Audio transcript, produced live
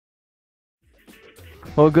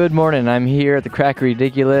Well, good morning. I'm here at the Crack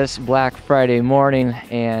Ridiculous Black Friday morning,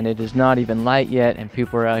 and it is not even light yet, and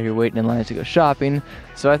people are out here waiting in lines to go shopping.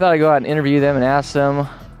 So I thought I'd go out and interview them and ask them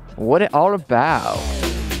what it all about.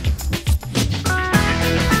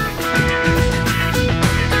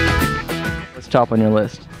 What's top on your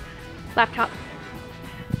list? Laptop.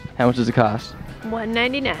 How much does it cost?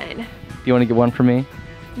 $199. Do you want to get one for me?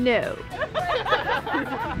 No.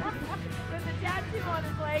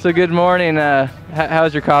 So good morning.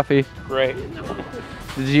 How's your coffee? Great.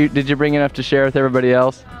 Did you bring enough to share with everybody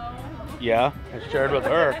else? Yeah, I shared with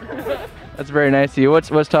her. That's very nice of you. What's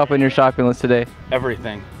top on your shopping list today?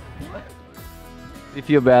 Everything. Do you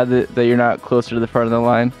feel bad that you're not closer to the front of the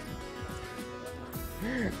line?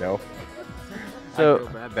 No. So, I feel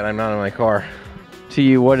bad that I'm not in my car. to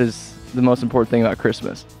you, what is the most important thing about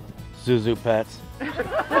Christmas? Zuzu Pets.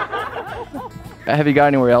 Have you got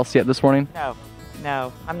anywhere else yet this morning?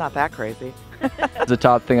 No, I'm not that crazy. What's the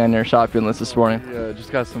top thing on your shopping list this morning? Yeah,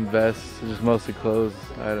 just got some vests, just mostly clothes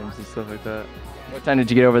items and stuff like that. What time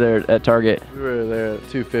did you get over there at Target? We were there at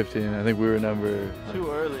 2:50, and I think we were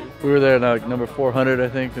Too early. We were there at number 400, I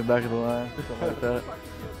think, in the back of the line, something like that.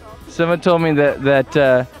 Someone told me that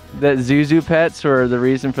Zuzu Pets were the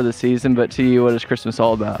reason for the season, but to you, what is Christmas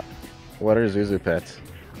all about? What are Zuzu Pets?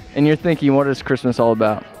 And you're thinking, what is Christmas all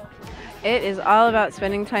about? It is all about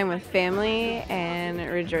spending time with family and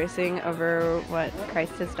rejoicing over what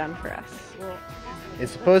Christ has done for us.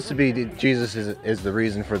 It's supposed to be Jesus is the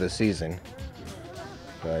reason for the season,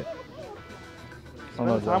 but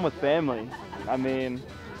Spend time with family. I mean,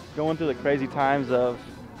 going through the crazy times of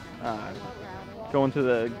going to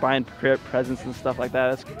the buying presents and stuff like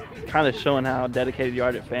that. It's kind of showing how dedicated you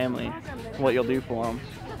are to family, and what you'll do for them.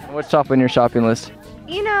 What's top on your shopping list?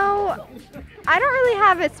 You know, I don't really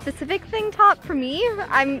have a specific thing top for me.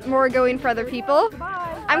 I'm more going for other people.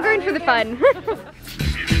 I'm going for the fun.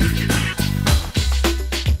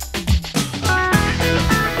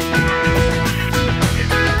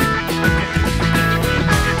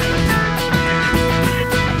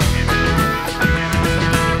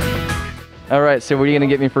 All right, so what are you gonna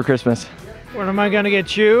get me for Christmas? What am I going to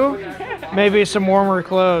get you? Maybe some warmer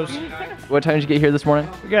clothes. What time did you get here this morning?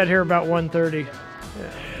 We got here about 1:30.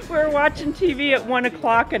 We're watching TV at 1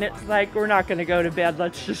 o'clock and it's like, we're not going to go to bed,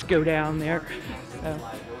 let's just go down there. So,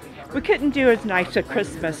 we couldn't do as nice a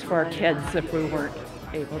Christmas for our kids if we weren't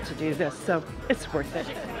able to do this, so it's worth it.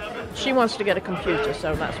 She wants to get a computer,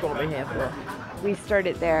 so that's what we're here for. We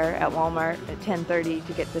started there at Walmart at 10:30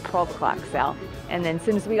 to get the 12 o'clock sale. And then as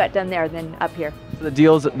soon as we got done there, then up here. So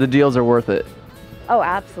the deals are worth it. Oh,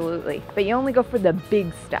 absolutely. But you only go for the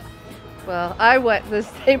big stuff. Well, I went the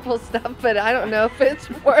staple stuff, but I don't know if it's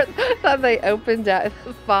worth. I thought they opened at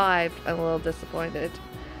 5. I'm a little disappointed.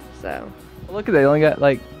 So Look at that, you only got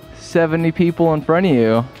like 70 people in front of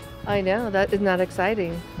you. I know, that isn't that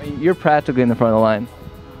exciting. I mean, you're practically in the front of the line.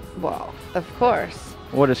 Well, of course.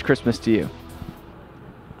 What is Christmas to you?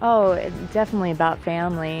 Oh, it's definitely about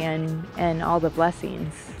family and all the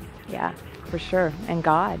blessings. Yeah, for sure. And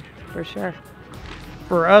God, for sure.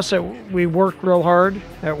 For us, we work real hard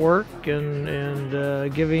at work and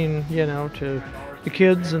giving, to the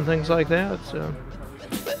kids and things like that. So.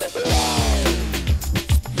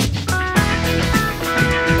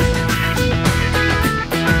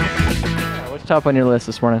 What's top on your list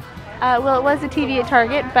this morning? Well, it was a TV at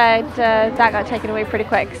Target, but that got taken away pretty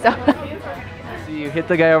quick, so So you hit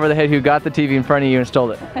the guy over the head who got the TV in front of you and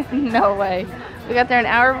stole it. no way. We got there an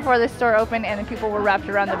hour before the store opened and the people were wrapped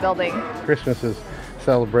around the building. Christmas is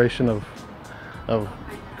celebration of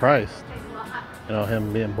Christ,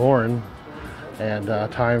 him being born, and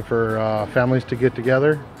time for families to get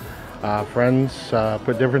together, friends,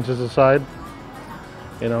 put differences aside.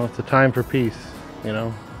 It's a time for peace.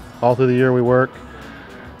 All through the year we work,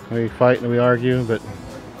 we fight and we argue, but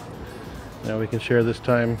we can share this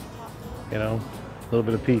time, a little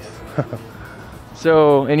bit of peace.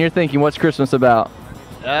 So, and you're thinking, what's Christmas about?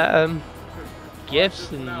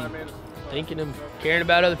 Gifts and thinking and caring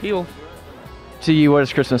about other people. To you, what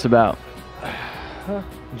is Christmas about?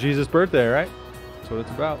 Jesus' birthday, right? That's what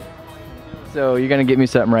it's about. So you're gonna get me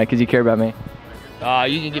something, right? Because you care about me.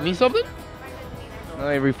 You can get me something?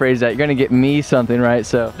 Let me rephrase that. You're gonna get me something, right?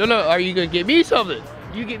 So. No, are you gonna get me something?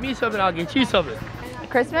 You get me something, I'll get you something.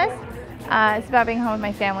 Christmas, it's about being home with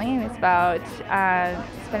my family, and it's about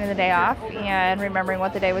spending the day off and remembering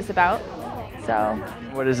what the day was about. So.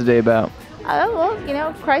 What is the day about?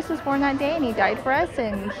 Well, Christ was born that day and he died for us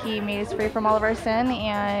and he made us free from all of our sin,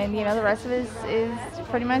 and the rest of it is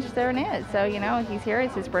pretty much there and it. So he's here,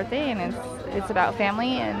 it's his birthday, and it's about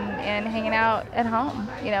family and hanging out at home.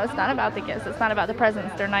 It's not about the gifts, it's not about the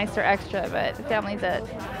presents. They're nice, they're extra, but family's it.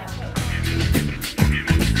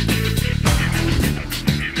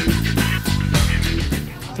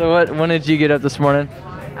 So when did you get up this morning?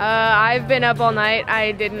 I've been up all night.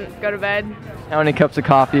 I didn't go to bed. How many cups of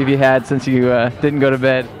coffee have you had since you didn't go to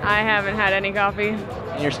bed? I haven't had any coffee.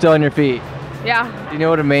 And you're still on your feet? Yeah. Do you know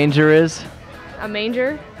what a manger is? A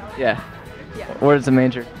manger? Yeah. What is a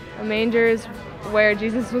manger? A manger is where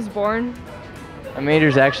Jesus was born. A manger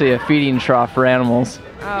is actually a feeding trough for animals.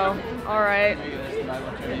 Oh, all right.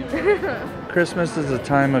 Christmas is a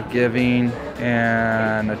time of giving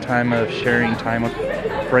and a time of sharing time with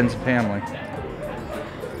friends and family.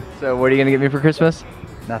 So what are you going to get me for Christmas?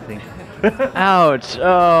 Nothing. Ouch.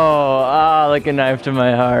 Like a knife to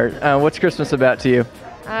my heart. What's Christmas about to you?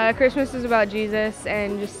 Christmas is about Jesus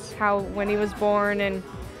and just when he was born and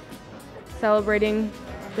celebrating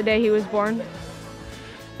the day he was born.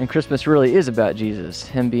 And Christmas really is about Jesus.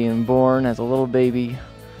 Him being born as a little baby,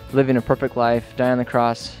 living a perfect life, dying on the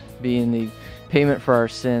cross, being the payment for our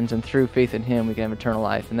sins, and through faith in him we can have eternal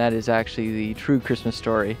life. And that is actually the true Christmas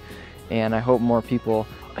story. And I hope more people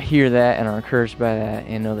hear that and are encouraged by that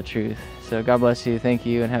and know the truth. So God bless you, thank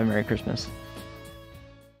you, and have a Merry Christmas.